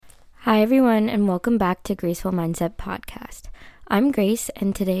Hi, everyone, and welcome back to Graceful Mindset Podcast. I'm Grace,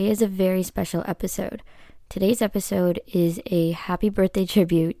 and today is a very special episode. Today's episode is a happy birthday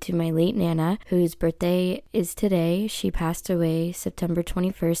tribute to my late Nana, whose birthday is today. She passed away September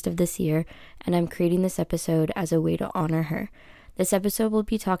 21st of this year, and I'm creating this episode as a way to honor her. This episode will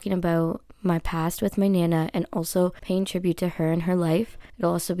be talking about my past with my Nana and also paying tribute to her and her life.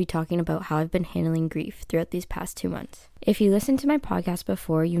 It'll also be talking about how I've been handling grief throughout these past 2 months. If you listened to my podcast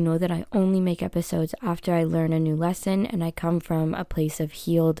before, you know that I only make episodes after I learn a new lesson and I come from a place of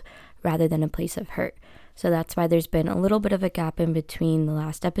healed rather than a place of hurt. So that's why there's been a little bit of a gap in between the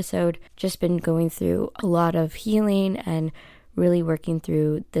last episode. Just been going through a lot of healing and really working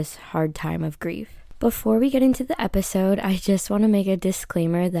through this hard time of grief. Before we get into the episode, I just want to make a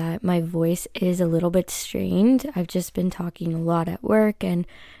disclaimer that my voice is a little bit strained. I've just been talking a lot at work, and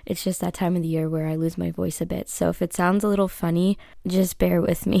it's just that time of the year where I lose my voice a bit. So if it sounds a little funny, just bear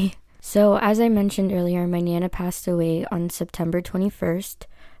with me. So as I mentioned earlier, my Nana passed away on September 21st.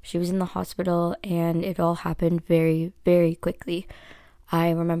 She was in the hospital, and it all happened very, very quickly.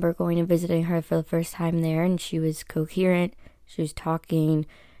 I remember going and visiting her for the first time there, and she was coherent. She was talking.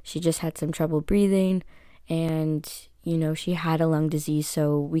 She just had some trouble breathing, and, she had a lung disease,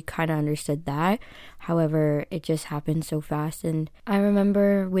 so we kind of understood that. However, it just happened so fast, and I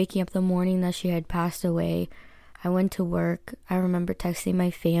remember waking up the morning that she had passed away. I went to work. I remember texting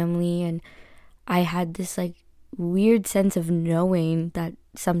my family, and I had this, weird sense of knowing that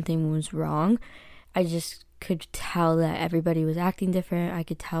something was wrong. I just could tell that everybody was acting different. I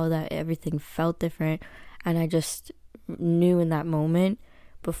could tell that everything felt different, and I just knew in that moment,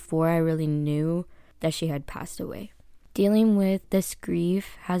 before I really knew that she had passed away. Dealing with this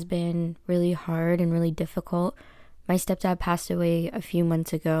grief has been really hard and really difficult. My stepdad passed away a few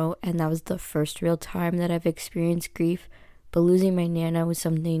months ago, and that was the first real time that I've experienced grief. But losing my Nana was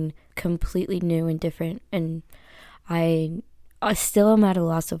something completely new and different, and I still am at a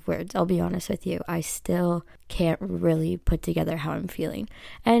loss of words. I'll be honest with you. I still can't really put together how I'm feeling.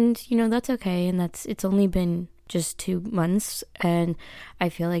 And, that's okay, and it's only been just 2 months, and I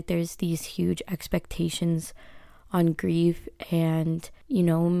feel like there's these huge expectations on grief, and it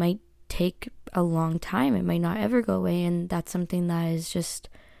might take a long time. It might not ever go away, and that's something that is just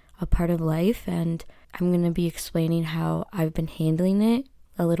a part of life, and I'm going to be explaining how I've been handling it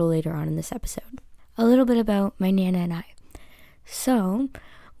a little later on in this episode. A little bit about my Nana and I. So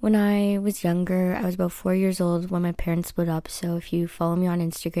when I was younger, I was about 4 years old when my parents split up. So if you follow me on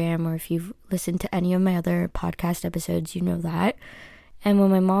Instagram or if you've listened to any of my other podcast episodes, you know that. And when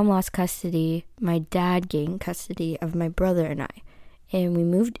my mom lost custody, my dad gained custody of my brother and I. And we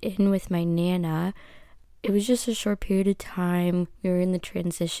moved in with my Nana. It was just a short period of time. We were in the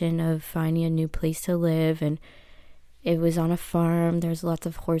transition of finding a new place to live. And it was on a farm. There was lots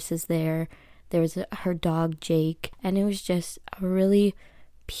of horses there. There was her dog, Jake. And it was just a really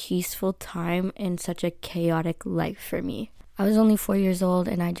peaceful time in such a chaotic life for me. I was only 4 years old,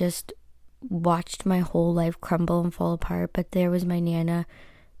 and I just watched my whole life crumble and fall apart, but there was my Nana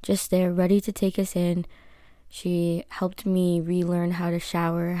just there ready to take us in. She helped me relearn how to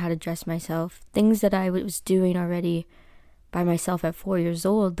shower, how to dress myself, things that I was doing already by myself at 4 years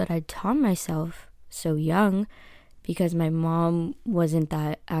old that I taught myself so young because my mom wasn't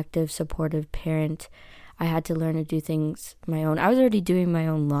that active, supportive parent. I had to learn to do things my own. I was already doing my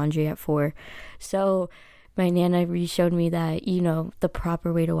own laundry at 4. So my Nana showed me that, the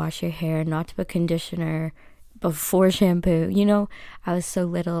proper way to wash your hair, not to put conditioner before shampoo. I was so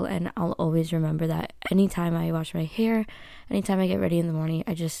little, and I'll always remember that. Anytime I wash my hair, anytime I get ready in the morning,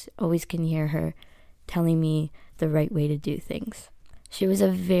 I just always can hear her telling me the right way to do things. She was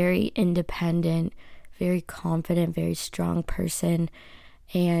a very independent, very confident, very strong person,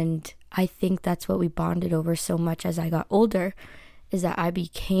 and I think that's what we bonded over so much as I got older, is that I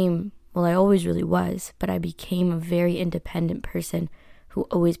became, I always really was, but I became a very independent person who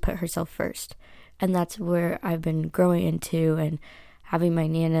always put herself first. And that's where I've been growing into, and having my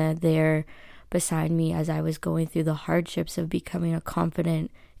Nana there beside me as I was going through the hardships of becoming a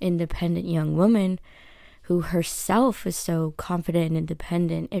confident, independent young woman who herself is so confident and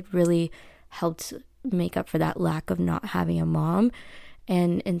independent. It really helped make up for that lack of not having a mom.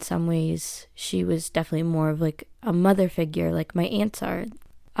 And in some ways, she was definitely more of a mother figure, like my aunts are.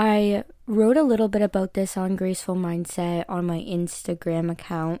 I wrote a little bit about this on Graceful Mindset on my Instagram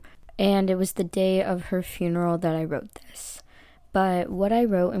account, and it was the day of her funeral that I wrote this. But what I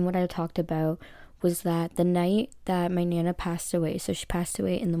wrote and what I talked about was that the night that my Nana passed away, so she passed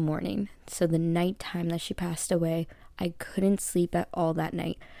away in the morning, so the night time that she passed away, I couldn't sleep at all that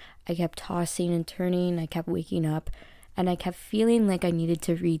night. I kept tossing and turning, I kept waking up, And I kept feeling like I needed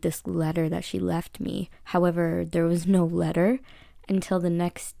to read this letter that she left me. However, there was no letter until the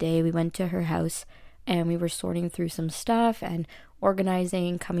next day. We went to her house and we were sorting through some stuff and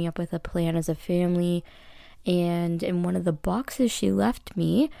organizing, coming up with a plan as a family. And in one of the boxes she left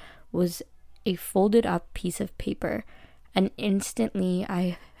me was a folded up piece of paper. And instantly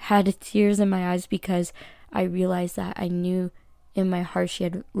I had tears in my eyes because I realized that I knew in my heart she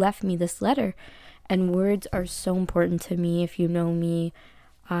had left me this letter. And words are so important to me. If you know me,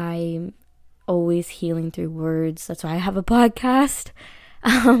 I'm always healing through words. That's why I have a podcast.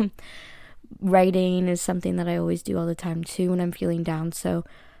 Writing is something that I always do all the time too when I'm feeling down. So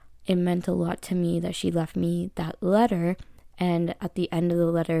it meant a lot to me that she left me that letter. And at the end of the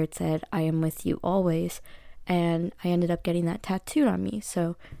letter, it said, "I am with you always." And I ended up getting that tattooed on me.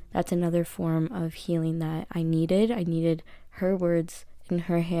 So that's another form of healing that I needed. I needed her words in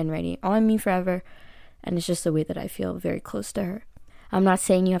her handwriting on me forever. And it's just the way that I feel very close to her. I'm not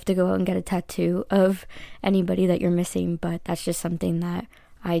saying you have to go out and get a tattoo of anybody that you're missing, but that's just something that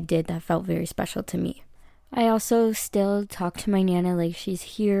I did that felt very special to me. I also still talk to my Nana like she's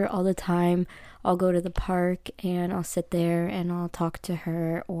here all the time. I'll go to the park and I'll sit there and I'll talk to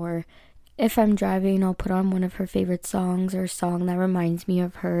her, or if I'm driving, I'll put on one of her favorite songs or a song that reminds me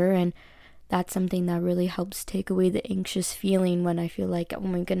of her, and that's something that really helps take away the anxious feeling when I feel like, oh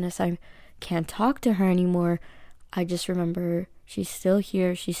my goodness, I can't talk to her anymore. I just remember she's still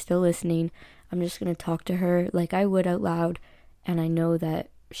here, she's still listening. I'm just going to talk to her like I would out loud, and I know that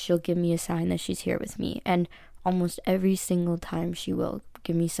she'll give me a sign that she's here with me, and almost every single time she will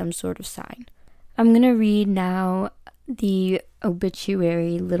give me some sort of sign. I'm going to read now the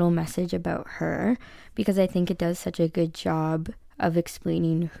obituary little message about her because I think it does such a good job of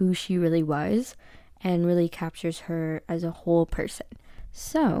explaining who she really was and really captures her as a whole person.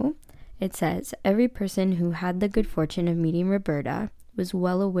 So it says, every person who had the good fortune of meeting Roberta was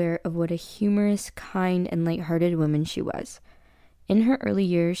well aware of what a humorous, kind, and light-hearted woman she was. In her early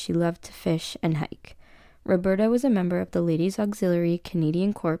years, she loved to fish and hike. Roberta was a member of the Ladies Auxiliary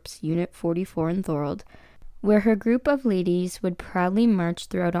Canadian Corps, Unit 44 in Thorold, where her group of ladies would proudly march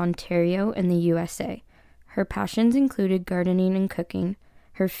throughout Ontario and the USA. Her passions included gardening and cooking.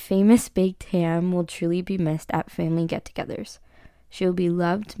 Her famous baked ham will truly be missed at family get-togethers. She will be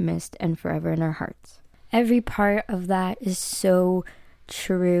loved, missed, and forever in our hearts. Every part of that is so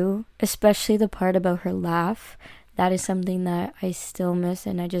true, especially the part about her laugh. That is something that I still miss,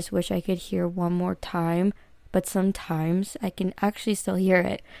 and I just wish I could hear one more time. But sometimes I can actually still hear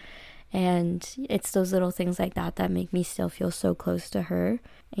it. And it's those little things like that that make me still feel so close to her.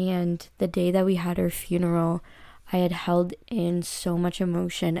 And the day that we had her funeral, I had held in so much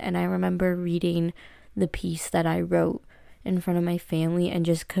emotion. And I remember reading the piece that I wrote in front of my family and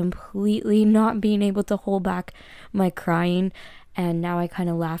just completely not being able to hold back my crying. And now I kind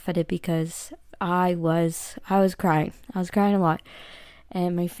of laugh at it because I was crying. I was crying a lot.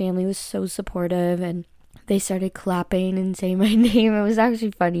 And my family was so supportive, and they started clapping and saying my name. It was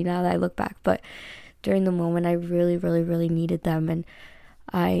actually funny now that I look back, but during the moment I really, really, really needed them, and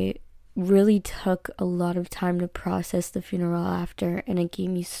I really took a lot of time to process the funeral after, and it gave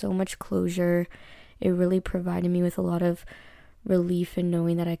me so much closure. It really provided me with a lot of relief in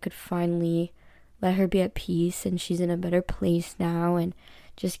knowing that I could finally let her be at peace and she's in a better place now, and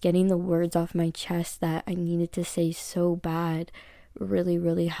just getting the words off my chest that I needed to say so bad really,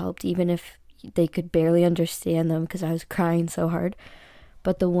 really helped, even if they could barely understand them because I was crying so hard.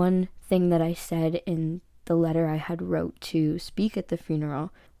 But the one thing that I said in the letter I had wrote to speak at the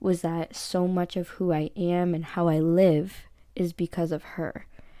funeral was that so much of who I am and how I live is because of her.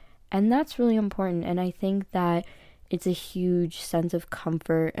 And that's really important, and I think that it's a huge sense of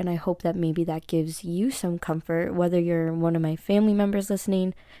comfort, and I hope that maybe that gives you some comfort, whether you're one of my family members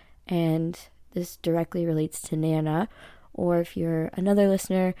listening, and this directly relates to Nana, or if you're another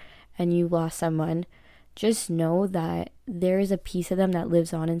listener and you lost someone, just know that there is a piece of them that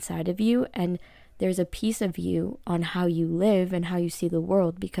lives on inside of you, and there's a piece of you on how you live and how you see the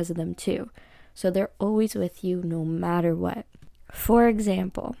world because of them too. So they're always with you no matter what. For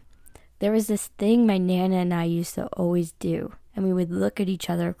example, there was this thing my Nana and I used to always do, and we would look at each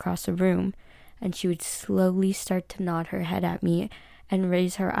other across the room, and she would slowly start to nod her head at me and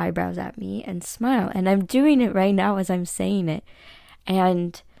raise her eyebrows at me and smile. And I'm doing it right now as I'm saying it.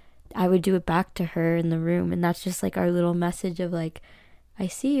 And I would do it back to her in the room, and that's just like our little message of like, I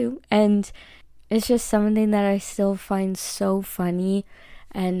see you. And it's just something that I still find so funny,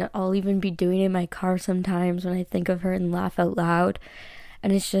 and I'll even be doing it in my car sometimes when I think of her and laugh out loud.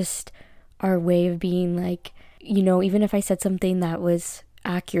 And it's just our way of being like, you know, even if I said something that was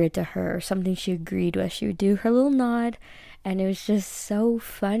accurate to her, or something she agreed with, she would do her little nod, and it was just so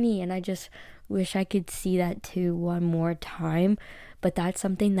funny. And I just wish I could see that too one more time. But that's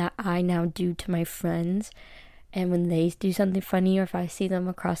something that I now do to my friends. And when they do something funny, or if I see them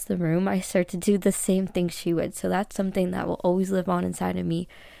across the room, I start to do the same thing she would. So that's something that will always live on inside of me.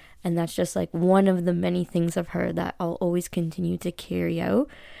 And that's just like one of the many things of her that I'll always continue to carry out.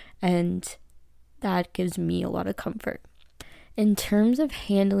 And that gives me a lot of comfort. In terms of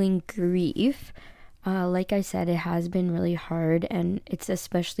handling grief, like I said, it has been really hard, and it's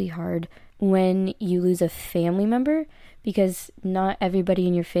especially hard when you lose a family member, because not everybody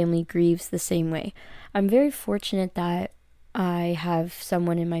in your family grieves the same way. I'm very fortunate that I have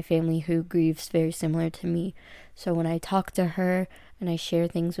someone in my family who grieves very similar to me. So when I talk to her and I share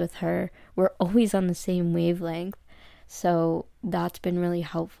things with her, we're always on the same wavelength. So that's been really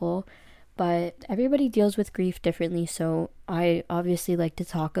helpful. But everybody deals with grief differently, so I obviously like to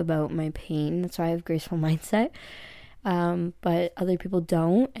talk about my pain. That's why I have Graceful Mindset. But other people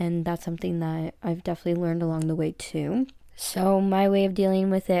don't, and that's something that I've definitely learned along the way too. So my way of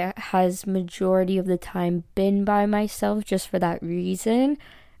dealing with it has majority of the time been by myself, just for that reason.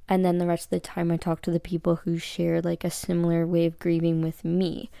 And then the rest of the time I talk to the people who share like a similar way of grieving with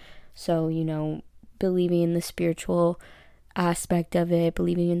me. So, believing in the spiritual aspect of it,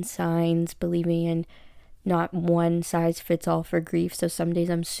 believing in signs, believing in not one size fits all for grief. So some days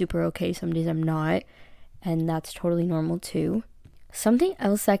I'm super okay, some days I'm not, and that's totally normal too. Something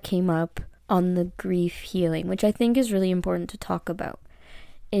else that came up on the grief healing, which I think is really important to talk about,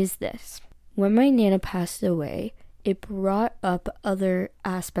 is this. When my Nana passed away, it brought up other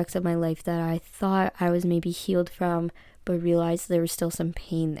aspects of my life that I thought I was maybe healed from, but realized there was still some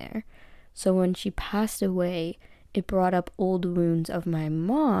pain there. So when she passed away, it brought up old wounds of my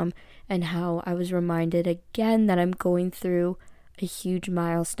mom, and how I was reminded again that I'm going through a huge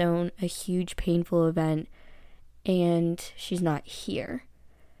milestone, a huge painful event, and she's not here.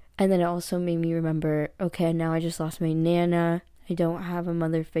 And then it also made me remember, okay, now I just lost my Nana. I don't have a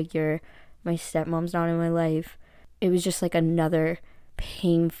mother figure. My stepmom's not in my life. It was just like another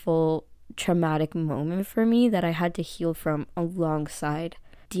painful, traumatic moment for me that I had to heal from alongside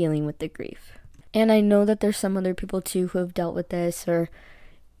dealing with the grief. And I know that there's some other people too who have dealt with this, or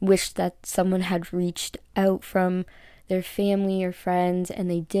wish that someone had reached out from their family or friends and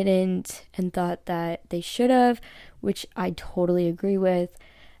they didn't, and thought that they should have, which I totally agree with.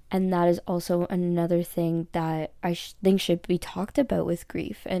 And that is also another thing that I think should be talked about with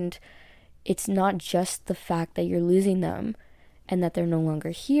grief. And it's not just the fact that you're losing them and that they're no longer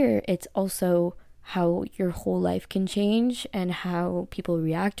here. It's also how your whole life can change, and how people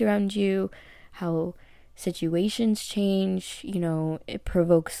react around you, how situations change. It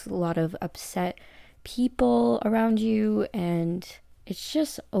provokes a lot of upset people around you, and it's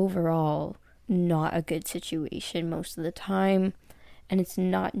just overall not a good situation most of the time. And it's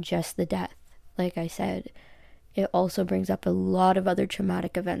not just the death. Like I said, it also brings up a lot of other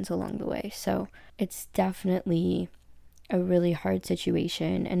traumatic events along the way. So it's definitely a really hard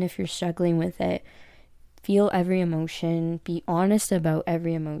situation. And if you're struggling with it, feel every emotion, be honest about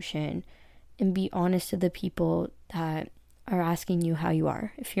every emotion, and be honest to the people that are asking you how you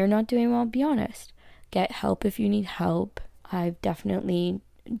are. If you're not doing well, be honest. Get help if you need help. I've definitely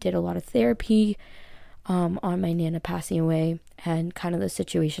did a lot of therapy on my Nana passing away, and kind of the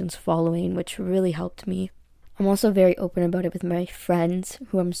situations following, which really helped me. I'm also very open about it with my friends,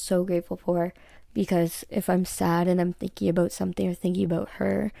 who I'm so grateful for, because if I'm sad and I'm thinking about something or thinking about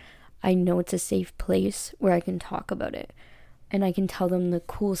her, I know it's a safe place where I can talk about it. And I can tell them the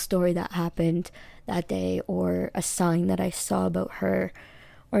cool story that happened that day, or a sign that I saw about her.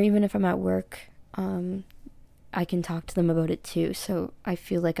 Or even if I'm at work, I can talk to them about it too. So I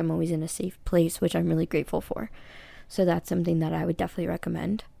feel like I'm always in a safe place, which I'm really grateful for. So that's something that I would definitely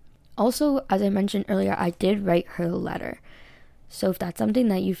recommend. Also, as I mentioned earlier, I did write her a letter. So if that's something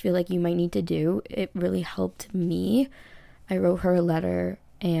that you feel like you might need to do, it really helped me. I wrote her a letter,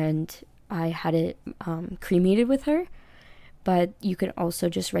 and I had it cremated with her. But you can also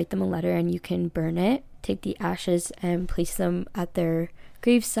just write them a letter, and you can burn it, take the ashes and place them at their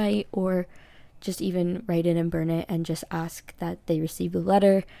gravesite, or just even write it and burn it and just ask that they receive the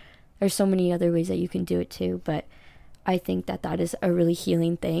letter. There's so many other ways that you can do it too, but I think that that is a really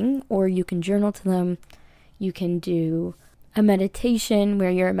healing thing. Or you can journal to them. You can do a meditation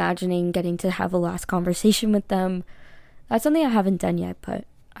where you're imagining getting to have a last conversation with them. That's something I haven't done yet, but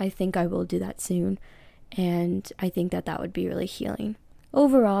I think I will do that soon. And I think that that would be really healing.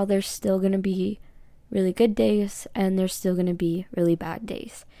 Overall, there's still going to be really good days, and there's still going to be really bad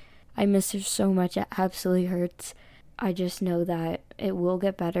days. I miss her so much, it absolutely hurts. I just know that it will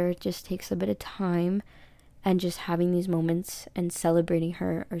get better. It just takes a bit of time, and just having these moments and celebrating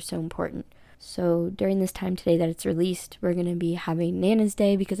her are so important. So during this time today that it's released, we're going to be having Nana's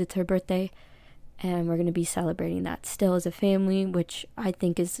Day because it's her birthday, and we're going to be celebrating that still as a family, which I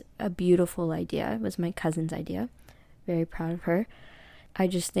think is a beautiful idea. It was my cousin's idea. Very proud of her. I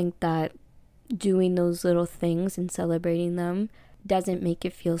just think that doing those little things and celebrating them doesn't make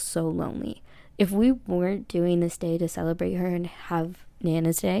it feel so lonely. If we weren't doing this day to celebrate her and have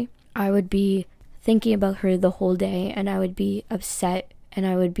Nana's Day, I would be thinking about her the whole day, and I would be upset, and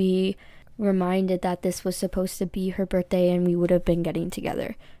I would be reminded that this was supposed to be her birthday and we would have been getting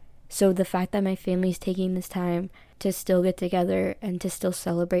together. So the fact that my family's taking this time to still get together and to still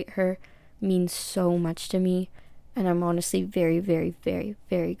celebrate her means so much to me, and I'm honestly very, very, very,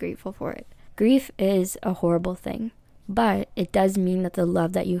 very grateful for it. Grief is a horrible thing, but it does mean that the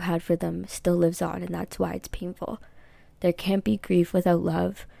love that you had for them still lives on, and that's why it's painful. There can't be grief without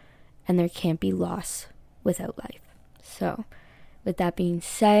love, and there can't be loss without life. So, with that being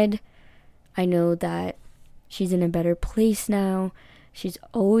said, I know that she's in a better place now. She's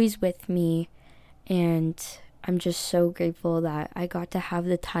always with me, and I'm just so grateful that I got to have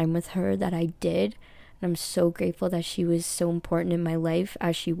the time with her that I did. And I'm so grateful that she was so important in my life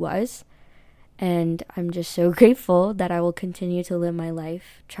as she was. And I'm just so grateful that I will continue to live my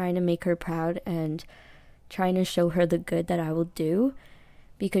life trying to make her proud and trying to show her the good that I will do,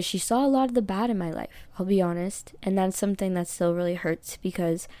 because she saw a lot of the bad in my life, I'll be honest. And that's something that still really hurts,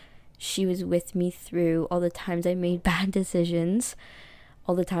 because she was with me through all the times I made bad decisions,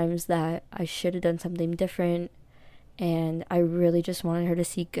 all the times that I should have done something different, and I really just wanted her to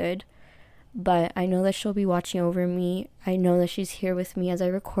see good. But I know that she'll be watching over me. I know that she's here with me as I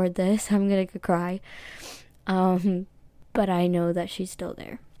record this. I'm gonna cry. But I know that she's still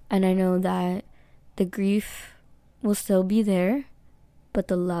there. And I know that the grief will still be there, but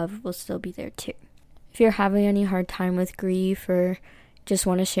the love will still be there too. If you're having any hard time with grief, or just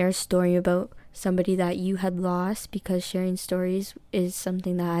want to share a story about somebody that you had lost, because sharing stories is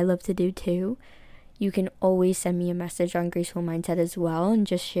something that I love to do too, you can always send me a message on Graceful Mindset as well, and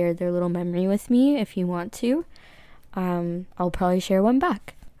just share their little memory with me if you want to. I'll probably share one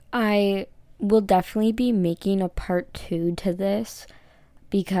back. I will definitely be making a part 2 to this,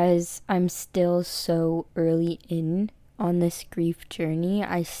 because I'm still so early in on this grief journey.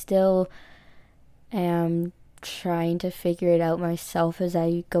 I still am trying to figure it out myself as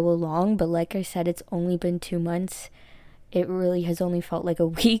I go along, but like I said, it's only been 2 months. It really has only felt like a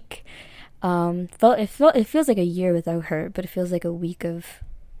week. It feels like a year without her, but it feels like a week of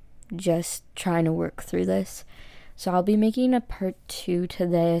just trying to work through this. So I'll be making a part 2 to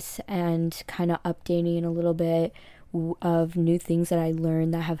this, and kind of updating a little bit of new things that I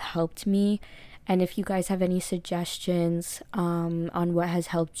learned that have helped me. And if you guys have any suggestions on what has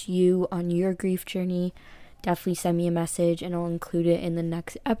helped you on your grief journey, definitely send me a message and I'll include it in the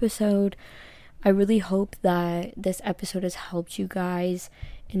next episode. I really hope that this episode has helped you guys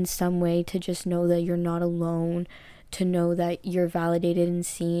in some way to just know that you're not alone, to know that you're validated and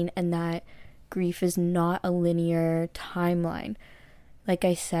seen, and that grief is not a linear timeline. Like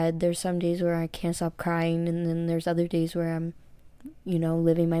I said, there's some days where I can't stop crying, and then there's other days where I'm,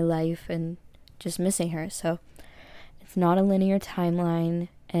 living my life and just missing her. So it's not a linear timeline,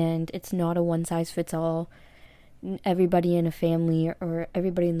 and it's not a one-size-fits-all. Everybody in a family or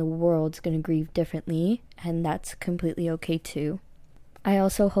everybody in the world is going to grieve differently, and that's completely okay too. I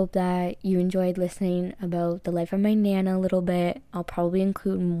also hope that you enjoyed listening about the life of my Nana a little bit. I'll probably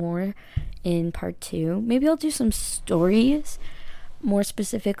include more in part 2. Maybe I'll do some stories more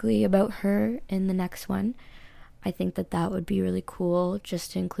specifically about her in the next one. I think that would be really cool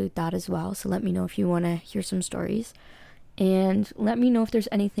just to include that as well. So let me know if you want to hear some stories. And let me know if there's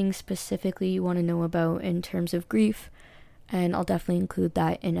anything specifically you want to know about in terms of grief, and I'll definitely include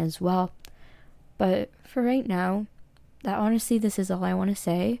that in as well. But for right now, this is all I want to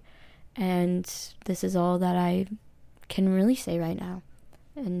say, and this is all that I can really say right now.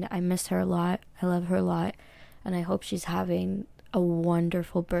 And I miss her a lot. I love her a lot, and I hope she's having a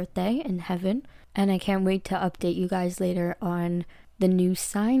wonderful birthday in heaven. And I can't wait to update you guys later on the new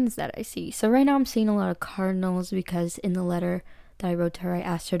signs that I see. So right now I'm seeing a lot of cardinals, because in the letter that I wrote to her, I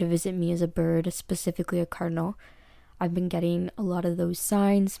asked her to visit me as a bird, specifically a cardinal. I've been getting a lot of those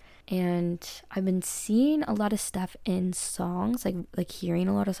signs, and I've been seeing a lot of stuff in songs, like hearing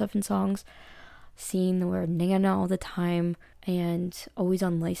a lot of stuff in songs, seeing the word Nana all the time, and always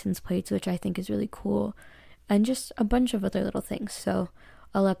on license plates, which I think is really cool, and just a bunch of other little things. So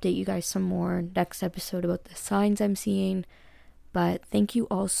I'll update you guys some more next episode about the signs I'm seeing. But thank you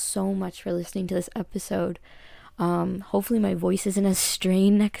all so much for listening to this episode. Hopefully my voice isn't as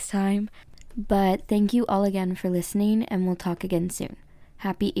strained next time. But thank you all again for listening, and we'll talk again soon.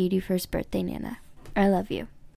 Happy 81st birthday, Nana. I love you.